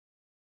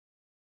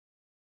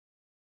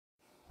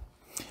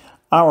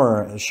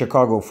Our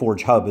Chicago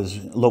Forge Hub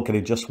is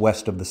located just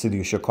west of the city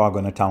of Chicago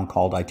in a town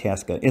called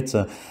Itasca. It's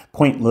a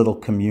quaint little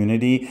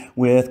community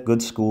with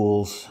good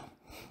schools,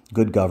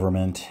 good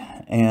government,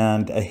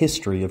 and a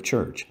history of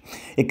church.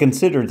 It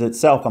considers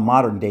itself a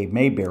modern-day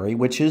Mayberry,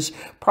 which is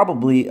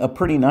probably a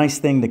pretty nice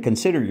thing to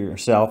consider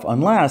yourself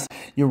unless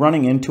you're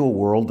running into a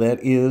world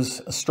that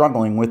is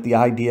struggling with the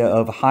idea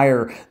of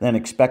higher than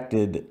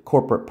expected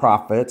corporate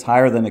profits,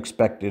 higher than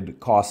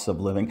expected costs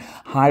of living,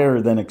 higher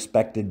than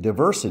expected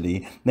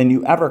diversity than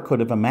you ever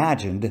could have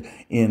imagined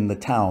in the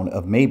town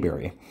of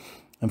Mayberry.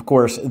 Of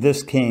course,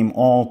 this came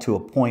all to a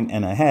point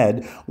and a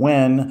head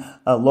when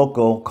a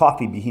local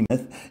coffee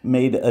behemoth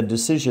made a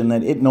decision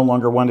that it no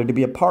longer wanted to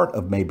be a part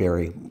of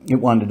Mayberry. It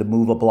wanted to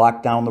move a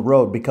block down the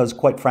road because,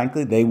 quite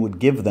frankly, they would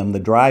give them the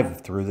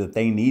drive-through that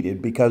they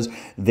needed because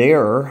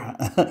their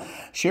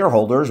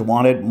shareholders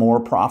wanted more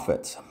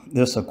profits.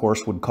 This, of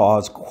course, would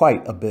cause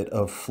quite a bit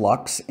of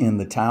flux in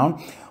the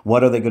town.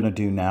 What are they going to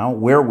do now?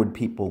 Where would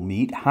people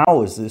meet?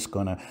 How is this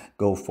going to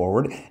go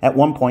forward? At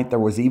one point, there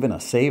was even a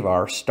Save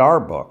Our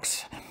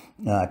Starbucks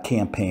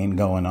campaign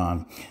going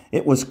on.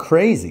 It was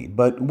crazy,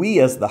 but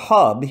we as the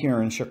hub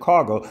here in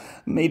Chicago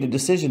made a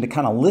decision to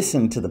kind of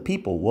listen to the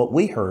people. What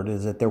we heard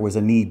is that there was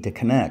a need to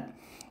connect,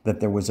 that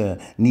there was a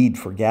need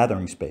for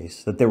gathering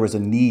space, that there was a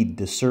need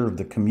to serve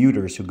the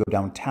commuters who go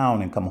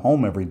downtown and come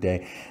home every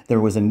day. There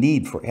was a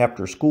need for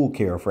after-school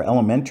care for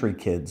elementary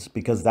kids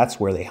because that's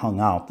where they hung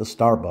out, the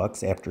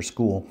Starbucks after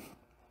school.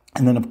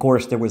 And then, of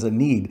course, there was a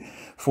need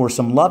for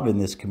some love in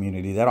this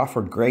community that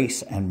offered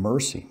grace and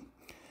mercy.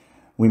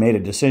 We made a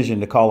decision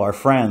to call our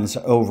friends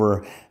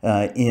over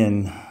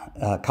in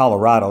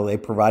Colorado. They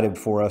provided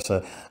for us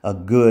a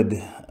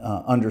good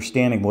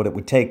understanding of what it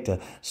would take to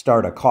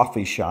start a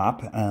coffee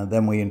shop.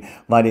 Then we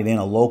invited in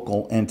a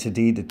local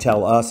entity to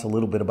tell us a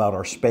little bit about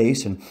our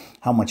space and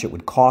how much it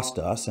would cost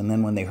us. And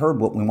then when they heard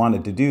what we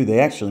wanted to do,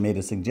 they actually made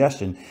a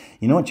suggestion.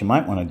 You know what you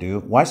might want to do?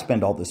 Why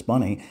spend all this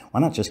money?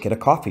 Why not just get a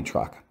coffee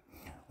truck?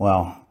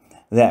 Well,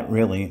 that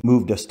really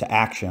moved us to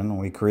action.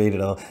 We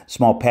created a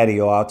small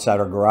patio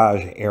outside our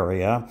garage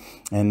area,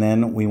 and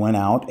then we went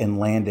out and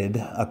landed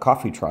a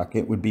coffee truck.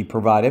 It would be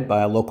provided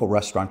by a local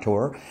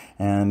restaurateur,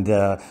 and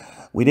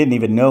we didn't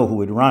even know who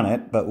would run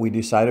it, but we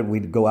decided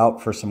we'd go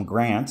out for some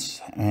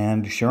grants,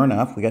 and sure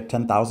enough, we got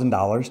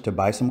 $10,000 to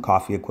buy some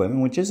coffee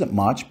equipment, which isn't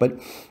much, but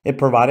it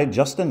provided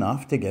just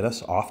enough to get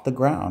us off the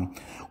ground.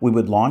 We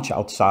would launch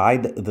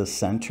outside the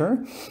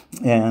center,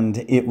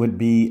 and it would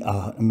be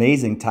an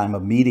amazing time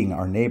of meeting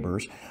our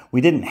neighbors.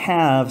 We didn't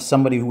have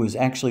somebody who was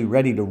actually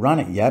ready to run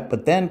it yet,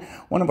 but then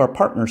one of our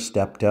partners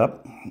stepped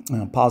up,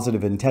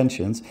 Positive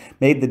Intentions,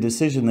 made the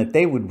decision that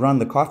they would run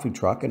the coffee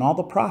truck, and all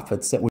the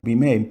profits that would be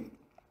made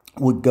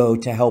would go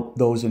to help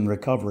those in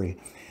recovery.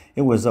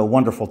 It was a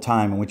wonderful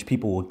time in which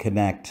people would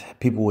connect.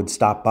 People would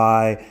stop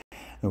by.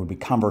 There would be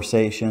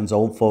conversations,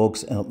 old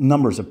folks,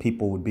 numbers of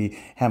people would be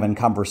having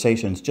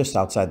conversations just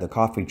outside the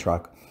coffee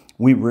truck.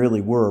 We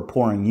really were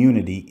pouring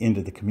unity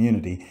into the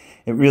community.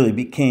 It really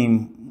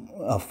became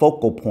a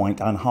focal point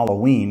on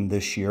Halloween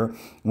this year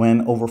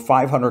when over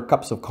 500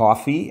 cups of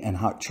coffee and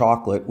hot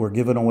chocolate were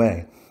given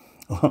away.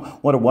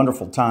 What a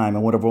wonderful time,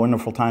 and what a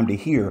wonderful time to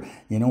hear,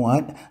 you know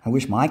what, I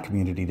wish my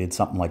community did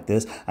something like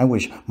this. I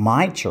wish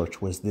my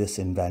church was this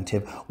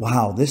inventive.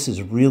 Wow, this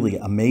is really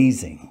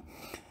amazing.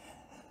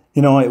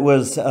 You know, it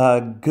was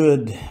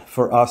good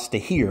for us to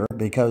hear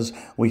because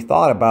we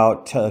thought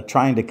about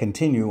trying to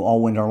continue all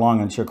winter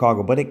long in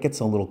Chicago, but it gets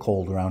a little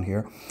cold around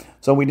here.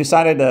 So we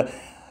decided to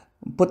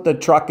put the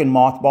truck in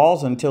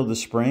mothballs until the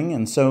spring.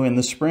 And so in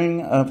the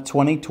spring of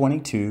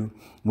 2022,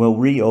 we'll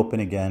reopen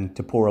again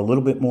to pour a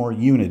little bit more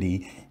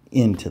unity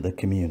into the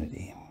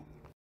community.